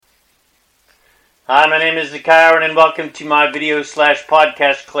Hi, my name is Nick Kyron, and welcome to my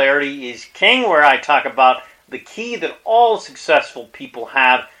video/podcast Clarity is King, where I talk about the key that all successful people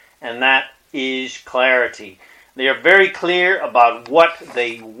have, and that is clarity. They are very clear about what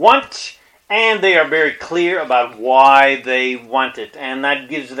they want, and they are very clear about why they want it, and that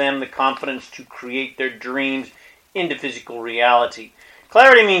gives them the confidence to create their dreams into physical reality.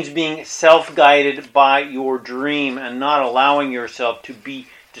 Clarity means being self-guided by your dream and not allowing yourself to be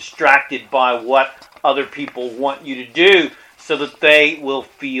distracted by what other people want you to do so that they will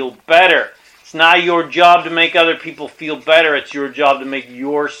feel better. It's not your job to make other people feel better. It's your job to make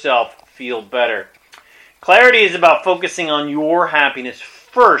yourself feel better. Clarity is about focusing on your happiness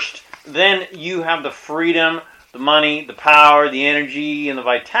first. Then you have the freedom, the money, the power, the energy, and the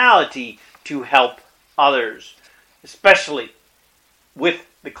vitality to help others, especially with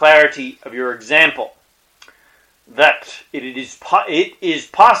the clarity of your example. That it is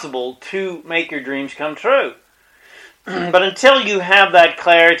possible to make your dreams come true. But until you have that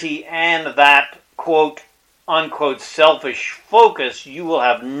clarity and that quote-unquote selfish focus, you will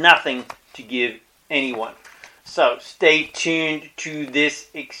have nothing to give anyone. So stay tuned to this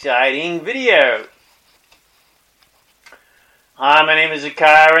exciting video. Hi, my name is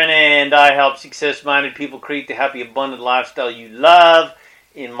Kyron, and I help success-minded people create the happy, abundant lifestyle you love.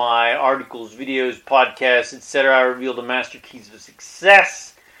 In my articles, videos, podcasts, etc., I reveal the master keys of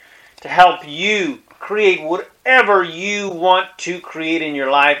success to help you create whatever you want to create in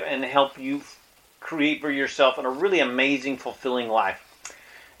your life and help you create for yourself a really amazing, fulfilling life.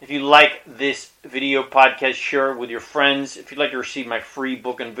 If you like this video podcast, share it with your friends. If you'd like to receive my free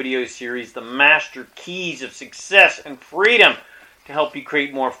book and video series, The Master Keys of Success and Freedom, to help you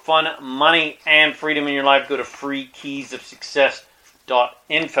create more fun, money, and freedom in your life, go to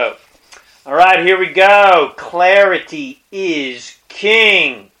freekeysofsuccess.info. All right, here we go. Clarity is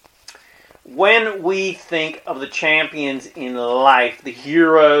king. When we think of the champions in life, the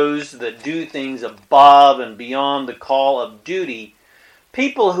heroes that do things above and beyond the call of duty,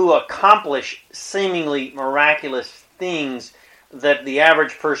 people who accomplish seemingly miraculous things that the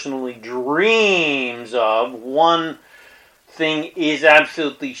average person only dreams of, one thing is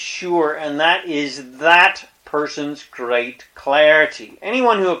absolutely sure, and that is that person's great clarity.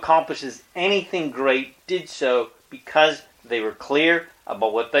 Anyone who accomplishes anything great did so because they were clear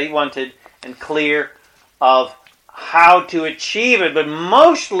about what they wanted and clear of how to achieve it, but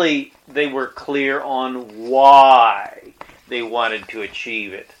mostly they were clear on why they wanted to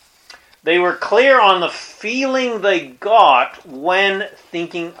achieve it. They were clear on the feeling they got when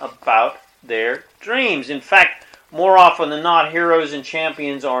thinking about their dreams. In fact, more often than not, heroes and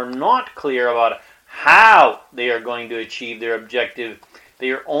champions are not clear about how they are going to achieve their objective.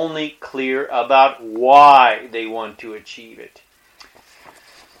 They are only clear about why they want to achieve it.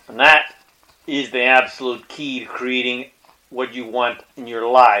 And that is the absolute key to creating what you want in your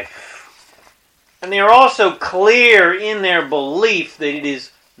life. And they are also clear in their belief that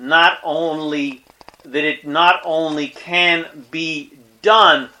it not only can be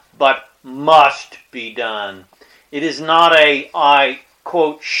done, but must be done. It is not I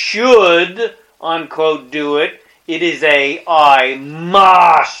quote should unquote do it. It is I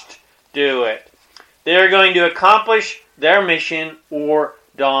must do it. They're going to accomplish their mission or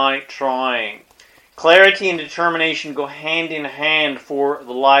die trying. Clarity and determination go hand in hand for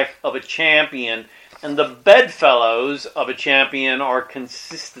the life of a champion, and the bedfellows of a champion are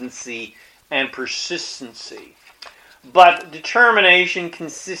consistency and persistency. But determination,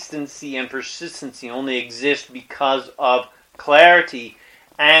 consistency, and persistency only exist because of clarity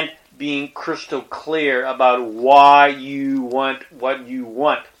and being crystal clear about why you want what you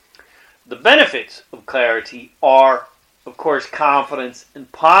want. The benefits of clarity are, of course, confidence and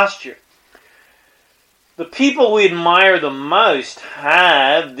posture. The people we admire the most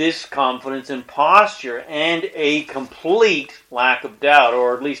have this confidence and posture and a complete lack of doubt,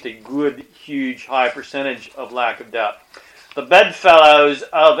 or at least a good, huge, high percentage of lack of doubt. The bedfellows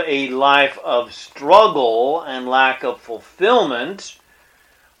of a life of struggle and lack of fulfillment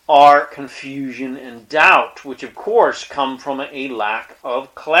are confusion and doubt, which of course come from a lack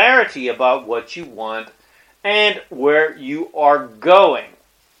of clarity about what you want and where you are going.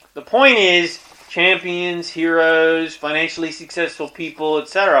 The point is, champions, heroes, financially successful people,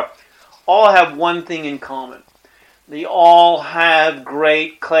 etc., all have one thing in common. They all have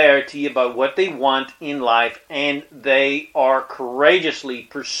great clarity about what they want in life, and they are courageously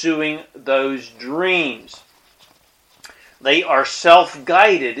pursuing those dreams. They are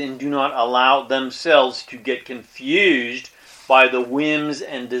self-guided and do not allow themselves to get confused by the whims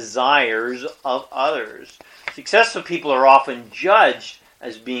and desires of others. Successful people are often judged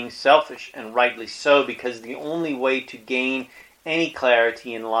as being selfish, and rightly so, because the only way to gain any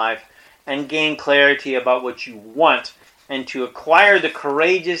clarity in life and gain clarity about what you want and to acquire the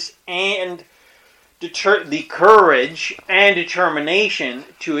courage and determination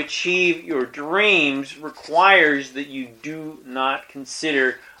to achieve your dreams requires that you do not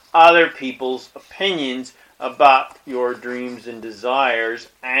consider other people's opinions about your dreams and desires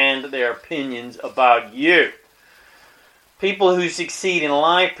and their opinions about you. People who succeed in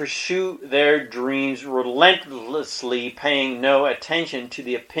life pursue their dreams relentlessly, paying no attention to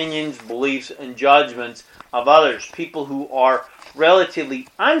the opinions, beliefs, and judgments of others. People who are relatively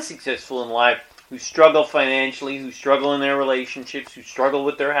unsuccessful in life, who struggle financially, who struggle in their relationships, who struggle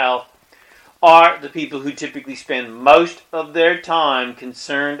with their health, are the people who typically spend most of their time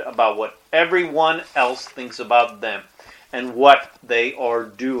concerned about what everyone else thinks about them and what they are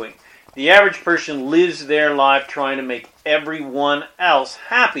doing. The average person lives their life trying to make everyone else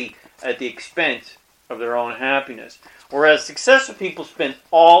happy at the expense of their own happiness. Whereas successful people spend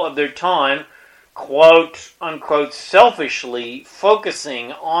all of their time, quote unquote, selfishly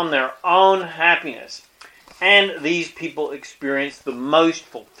focusing on their own happiness. And these people experience the most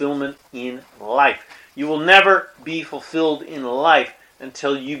fulfillment in life. You will never be fulfilled in life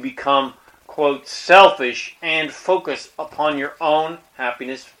until you become, quote, selfish and focus upon your own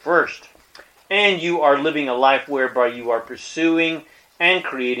happiness first. And you are living a life whereby you are pursuing and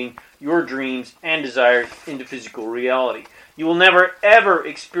creating your dreams and desires into physical reality. You will never ever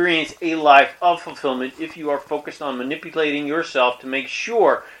experience a life of fulfillment if you are focused on manipulating yourself to make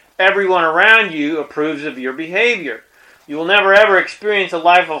sure everyone around you approves of your behavior. You will never ever experience a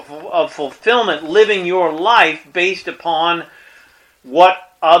life of fulfillment living your life based upon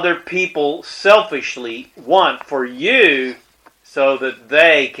what other people selfishly want for you so that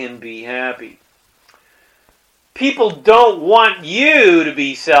they can be happy. People don't want you to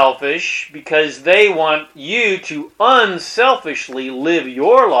be selfish because they want you to unselfishly live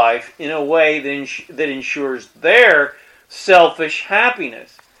your life in a way that ensures their selfish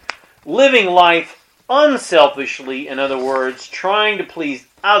happiness. Living life unselfishly, in other words, trying to please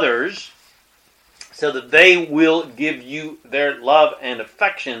others so that they will give you their love and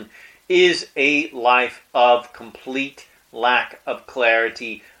affection, is a life of complete lack of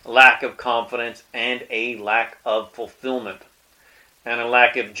clarity, lack of confidence, and a lack of fulfillment, and a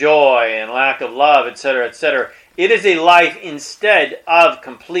lack of joy, and lack of love, etc., etc. It is a life instead of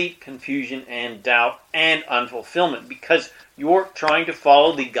complete confusion and doubt and unfulfillment, because you're trying to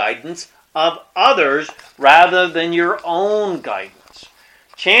follow the guidance of others rather than your own guidance.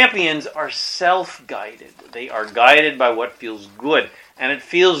 Champions are self-guided. They are guided by what feels good, and it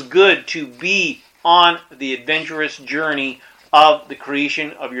feels good to be on the adventurous journey of the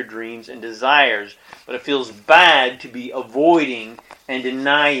creation of your dreams and desires, but it feels bad to be avoiding and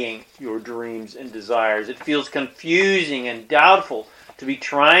denying your dreams and desires. It feels confusing and doubtful to be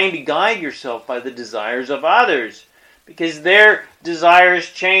trying to guide yourself by the desires of others, because their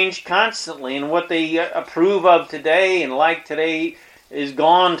desires change constantly, and what they approve of today and like today is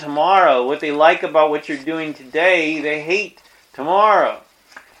gone tomorrow. What they like about what you're doing today, they hate tomorrow.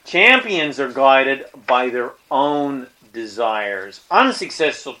 Champions are guided by their own desires.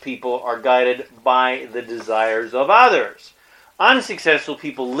 Unsuccessful people are guided by the desires of others. Unsuccessful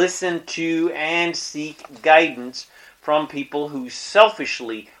people listen to and seek guidance from people who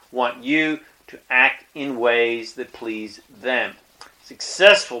selfishly want you to act in ways that please them.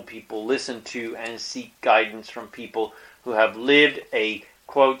 Successful people listen to and seek guidance from people who have lived a,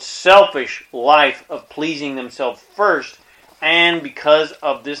 quote, selfish life of pleasing themselves first, and because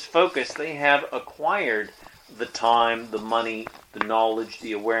of this focus, they have acquired the time, the money, the knowledge,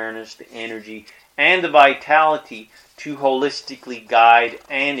 the awareness, the energy, and the vitality to holistically guide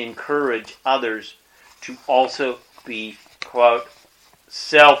and encourage others to also be, quote,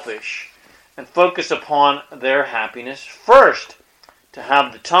 selfish and focus upon their happiness first. To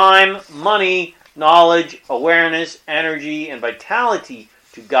have the time, money, knowledge, awareness, energy, and vitality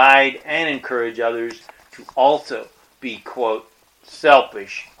to guide and encourage others to also be, quote,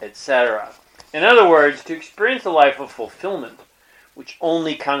 selfish, etc. In other words, to experience a life of fulfillment, which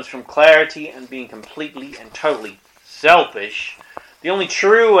only comes from clarity and being completely and totally selfish, the only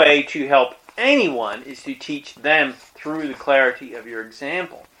true way to help anyone is to teach them through the clarity of your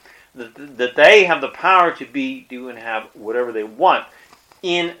example, that they have the power to be, do, and have whatever they want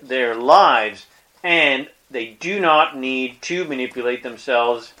in their lives, and they do not need to manipulate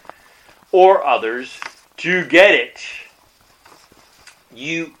themselves or others to get it.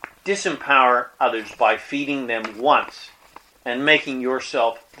 You disempower others by feeding them once and making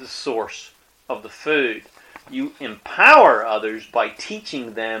yourself the source of the food. You empower others by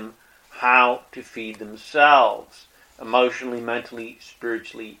teaching them how to feed themselves, emotionally, mentally,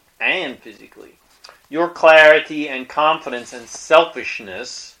 spiritually, and physically. Your clarity and confidence and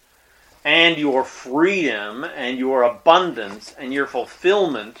selfishness and your freedom and your abundance and your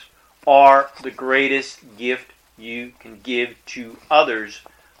fulfillment are the greatest gift you can give to others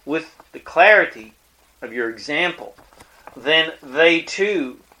with the clarity of your example. Then they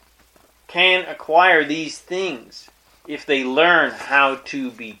too can acquire these things if they learn how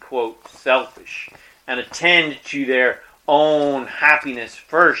to be, quote, selfish and attend to their own happiness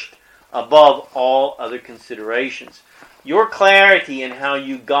first above all other considerations. Your clarity and how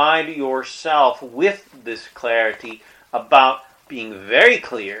you guide yourself with this clarity about being very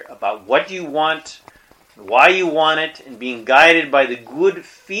clear about what you want, why you want it, and being guided by the good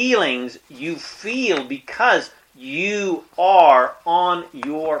feelings you feel because you are on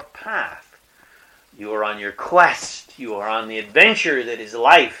your path. You are on your quest. You are on the adventure that is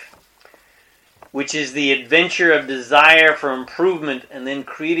life, which is the adventure of desire for improvement and then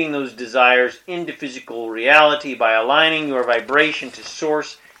creating those desires into physical reality by aligning your vibration to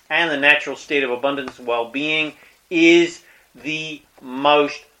source and the natural state of abundance and well-being is the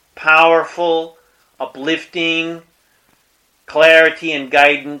most powerful, uplifting clarity and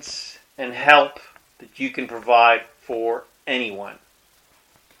guidance and help that you can provide for anyone.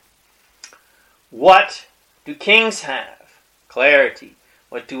 What do kings have? Clarity.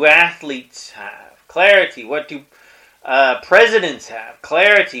 What do athletes have? Clarity. What do presidents have?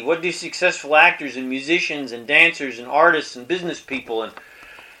 Clarity. What do successful actors and musicians and dancers and artists and business people? And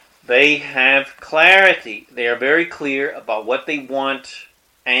they have clarity. They are very clear about what they want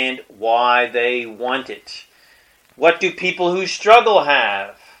and why they want it. What do people who struggle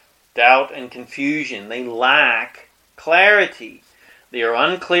have? Doubt and confusion. They lack clarity. They are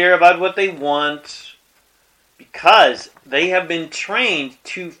unclear about what they want because they have been trained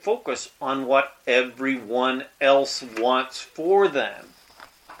to focus on what everyone else wants for them.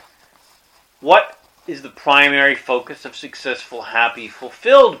 What is the primary focus of successful, happy,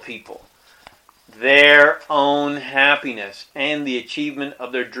 fulfilled people? Their own happiness and the achievement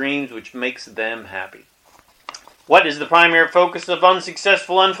of their dreams, which makes them happy. What is the primary focus of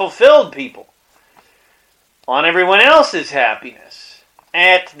unsuccessful, unfulfilled people? On everyone else's happiness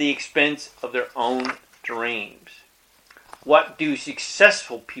at the expense of their own dreams. What do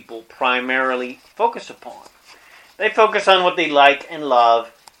successful people primarily focus upon? They focus on what they like and love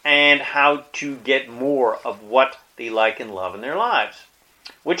and how to get more of what they like and love in their lives,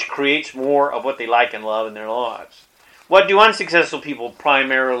 which creates more of what they like and love in their lives. What do unsuccessful people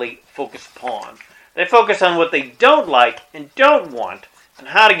primarily focus upon? They focus on what they don't like and don't want and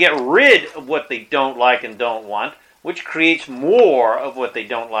how to get rid of what they don't like and don't want, which creates more of what they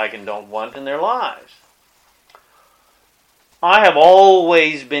don't like and don't want in their lives. I have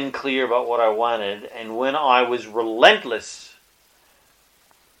always been clear about what I wanted, and when I was relentlessly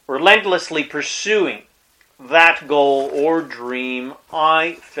pursuing that goal or dream,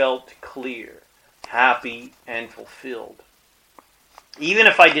 I felt clear, happy, and fulfilled. Even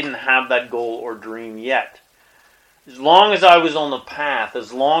if I didn't have that goal or dream yet, as long as I was on the path,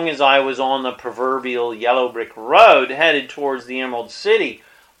 as long as I was on the proverbial yellow brick road headed towards the Emerald City,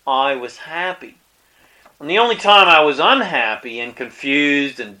 I was happy. And the only time I was unhappy and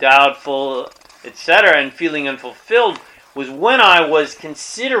confused and doubtful, etc., and feeling unfulfilled was when I was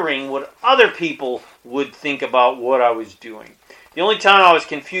considering what other people would think about what I was doing. The only time I was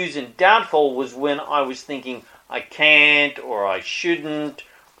confused and doubtful was when I was thinking I can't or I shouldn't,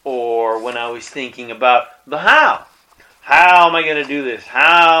 or when I was thinking about the how. How am I going to do this?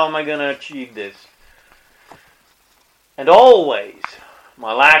 How am I going to achieve this? And always,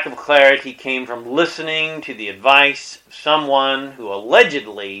 my lack of clarity came from listening to the advice of someone who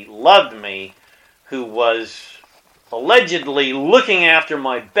allegedly loved me, who was allegedly looking after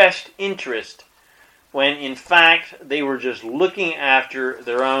my best interest, when in fact they were just looking after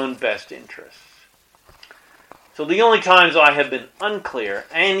their own best interests. So the only times I have been unclear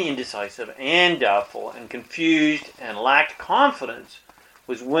and indecisive and doubtful and confused and lacked confidence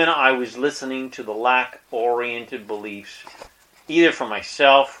was when I was listening to the lack-oriented beliefs, either for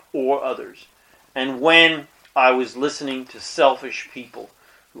myself or others, and when I was listening to selfish people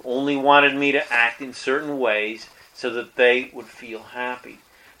who only wanted me to act in certain ways so that they would feel happy.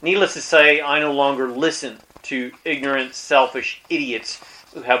 Needless to say, I no longer listen to ignorant, selfish idiots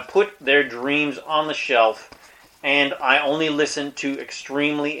who have put their dreams on the shelf, and I only listen to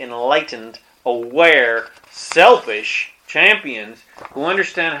extremely enlightened, aware, selfish champions who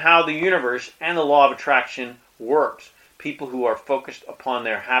understand how the universe and the law of attraction works. People who are focused upon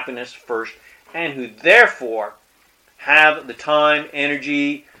their happiness first and who therefore have the time,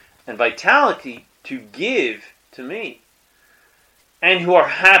 energy, and vitality to give to me, and who are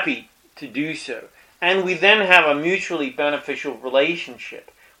happy to do so. And we then have a mutually beneficial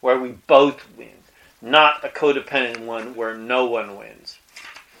relationship where we both win, not a codependent one where no one wins.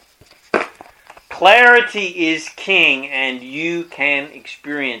 Clarity is king, and you can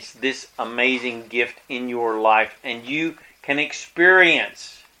experience this amazing gift in your life, and you can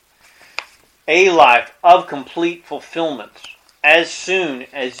experience a life of complete fulfillment as soon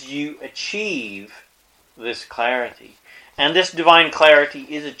as you achieve this clarity. And this divine clarity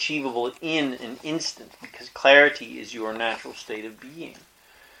is achievable in an instant, because clarity is your natural state of being.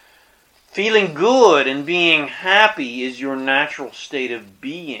 Feeling good and being happy is your natural state of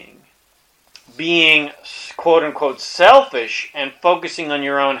being. Being, quote-unquote, selfish and focusing on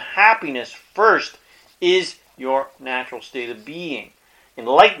your own happiness first is your natural state of being.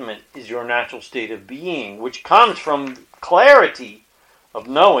 Enlightenment is your natural state of being, which comes from clarity of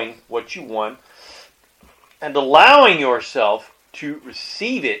knowing what you want and allowing yourself to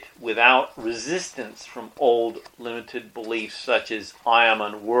receive it without resistance from old limited beliefs such as I am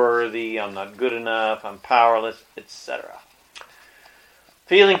unworthy, I'm not good enough, I'm powerless, etc.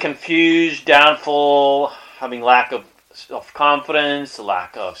 Feeling confused, doubtful, having lack of self-confidence,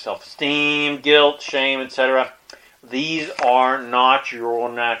 lack of self-esteem, guilt, shame, etc. These are not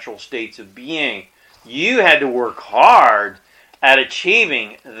your natural states of being. You had to work hard at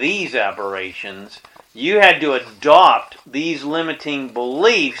achieving these aberrations. You had to adopt these limiting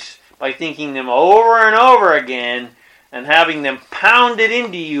beliefs by thinking them over and over again and having them pounded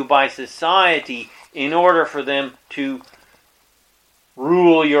into you by society in order for them to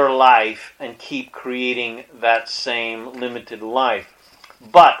rule your life and keep creating that same limited life.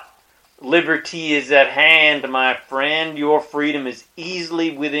 But liberty is at hand, my friend. Your freedom is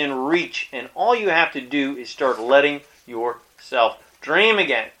easily within reach, and all you have to do is start letting yourself dream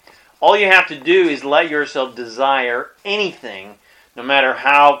again. All you have to do is let yourself desire anything, no matter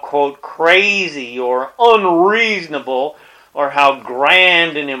how, quote, crazy or unreasonable or how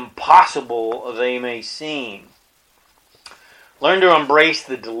grand and impossible they may seem. Learn to embrace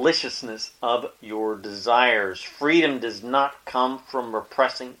the deliciousness of your desires. Freedom does not come from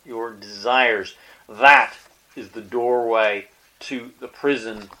repressing your desires. That is the doorway to the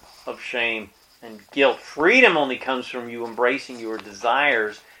prison of shame and guilt. Freedom only comes from you embracing your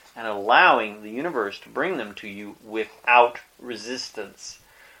desires and allowing the universe to bring them to you without resistance.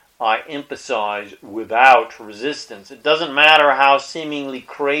 I emphasize without resistance. It doesn't matter how seemingly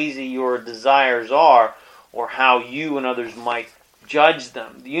crazy your desires are or how you and others might judge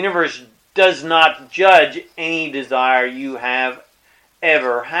them. The universe does not judge any desire you have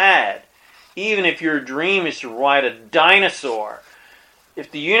ever had. Even if your dream is to ride a dinosaur, if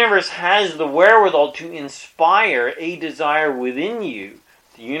the universe has the wherewithal to inspire a desire within you,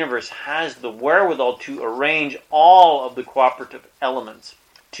 the universe has the wherewithal to arrange all of the cooperative elements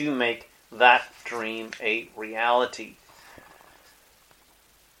to make that dream a reality.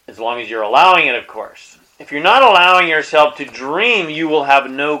 As long as you're allowing it, of course. If you're not allowing yourself to dream, you will have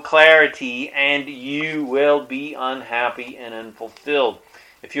no clarity and you will be unhappy and unfulfilled.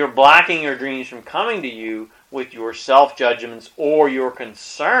 If you're blocking your dreams from coming to you with your self-judgments or your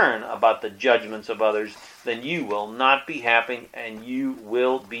concern about the judgments of others, then you will not be happy and you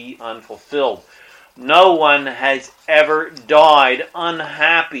will be unfulfilled. No one has ever died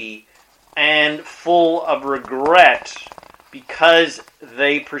unhappy and full of regret because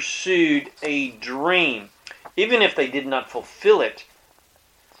they pursued a dream, even if they did not fulfill it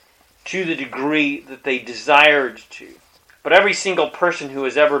to the degree that they desired to. But every single person who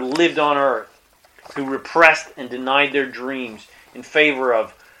has ever lived on earth, who repressed and denied their dreams in favor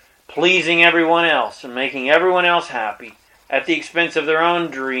of pleasing everyone else and making everyone else happy at the expense of their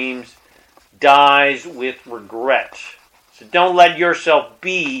own dreams, dies with regret. So don't let yourself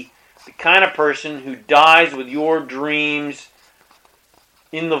be the kind of person who dies with your dreams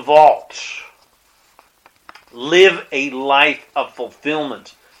in the vault. Live a life of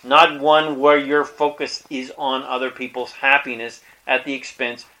fulfillment, not one where your focus is on other people's happiness at the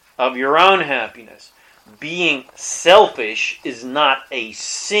expense of your own happiness. Being selfish is not a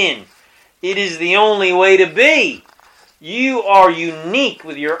sin. It is the only way to be. You are unique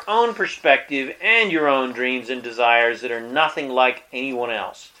with your own perspective and your own dreams and desires that are nothing like anyone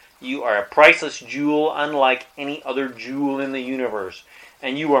else. You are a priceless jewel unlike any other jewel in the universe,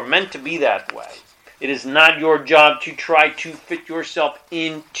 and you are meant to be that way. It is not your job to try to fit yourself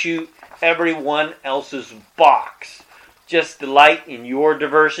into everyone else's box. Just delight in your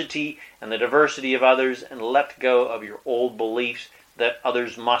diversity and the diversity of others and let go of your old beliefs that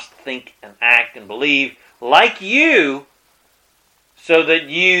others must think and act and believe like you so that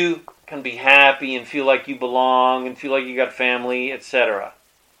you can be happy and feel like you belong and feel like you got family, etc.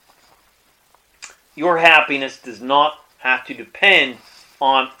 Your happiness does not have to depend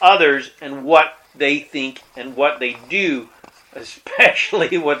on others and what they think and what they do,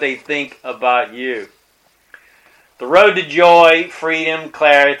 especially what they think about you. The road to joy, freedom,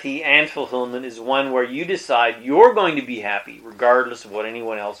 clarity, and fulfillment is one where you decide you're going to be happy regardless of what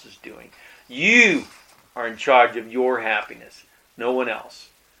anyone else is doing. You are in charge of your happiness, no one else.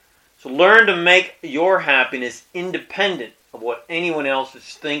 So learn to make your happiness independent of what anyone else is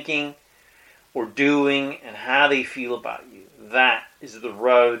thinking or doing and how they feel about you. That is the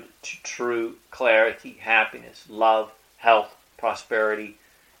road to true clarity, happiness, love, health, prosperity,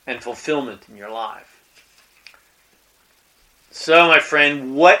 and fulfillment in your life. So, my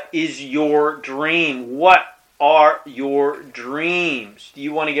friend, what is your dream? What are your dreams? Do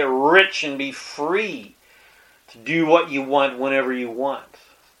you want to get rich and be free to do what you want whenever you want?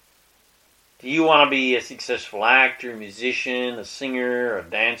 Do you want to be a successful actor, musician, a singer, a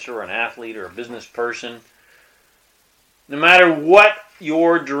dancer, an athlete, or a business person? No matter what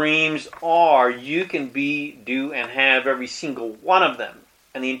your dreams are, you can be, do, and have every single one of them.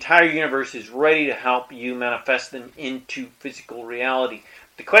 And the entire universe is ready to help you manifest them into physical reality.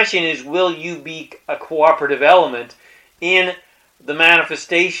 The question is, will you be a cooperative element in the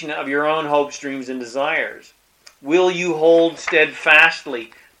manifestation of your own hopes, dreams, and desires? Will you hold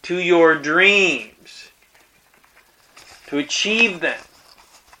steadfastly to your dreams to achieve them,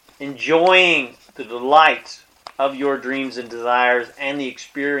 enjoying the delights of your dreams and desires and the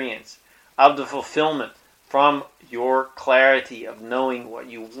experience of the fulfillment from your clarity of knowing what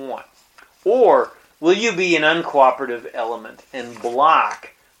you want? Or will you be an uncooperative element and block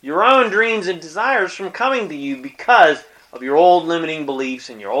your own dreams and desires from coming to you because of your old limiting beliefs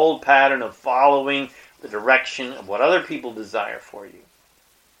and your old pattern of following the direction of what other people desire for you,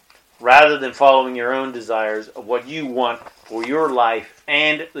 rather than following your own desires of what you want for your life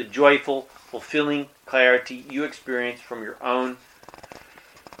and the joyful, fulfilling clarity you experience from your own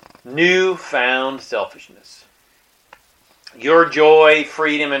newfound selfishness? Your joy,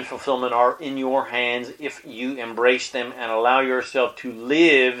 freedom, and fulfillment are in your hands if you embrace them and allow yourself to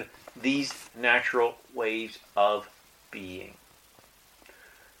live these natural ways of being.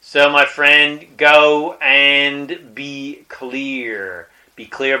 So, my friend, go and be clear. Be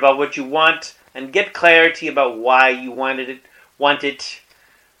clear about what you want and get clarity about why you want it,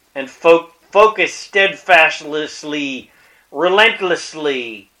 and focus steadfastly,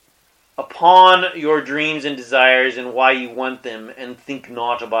 relentlessly upon your dreams and desires and why you want them, and think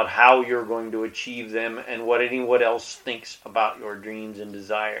not about how you're going to achieve them and what anyone else thinks about your dreams and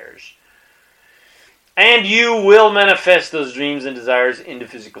desires. And you will manifest those dreams and desires into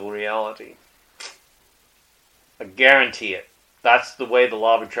physical reality. I guarantee it. That's the way the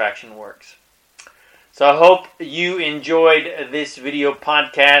law of attraction works. So I hope you enjoyed this video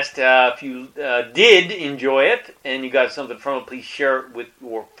podcast. If you did enjoy it and you got something from it, please share it with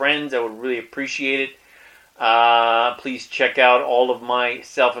your friends. I would really appreciate it. Please check out all of my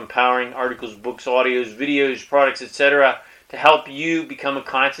self-empowering articles, books, audios, videos, products, etc. to help you become a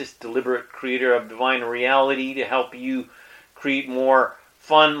conscious, deliberate creator of divine reality, to help you create more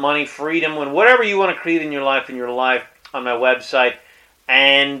fun, money, freedom, and whatever you want to create in your life on my website.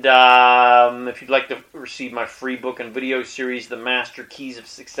 And if you'd like to receive my free book and video series, The Master Keys of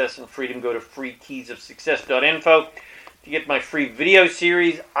Success and Freedom, go to freekeysofsuccess.info. To get my free video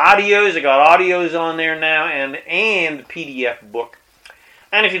series, audios, I got audios on there now, and the PDF book.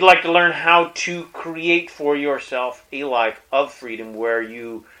 And if you'd like to learn how to create for yourself a life of freedom where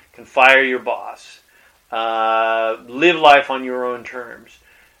you can fire your boss, live life on your own terms,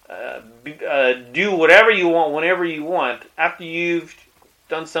 do whatever you want, whenever you want, after you've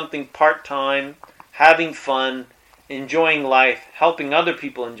done something part-time, having fun, enjoying life, helping other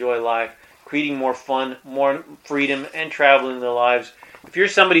people enjoy life, creating more fun, more freedom, and traveling their lives. If you're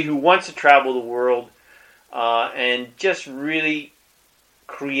somebody who wants to travel the world and just really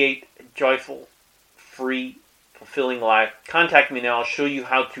create a joyful, free, fulfilling life, contact me now. I'll show you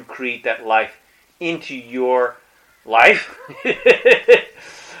how to create that life into your life.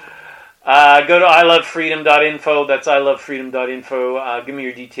 Go to ilovefreedom.info. That's ilovefreedom.info. Give me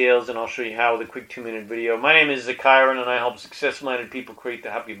your details and I'll show you how with a quick 2-minute video. My name is Zakiran and I help success-minded people create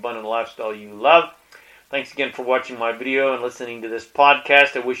the happy, abundant lifestyle you love. Thanks again for watching my video and listening to this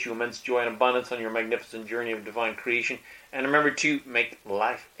podcast. I wish you immense joy and abundance on your magnificent journey of divine creation. And remember to make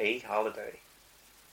life a holiday.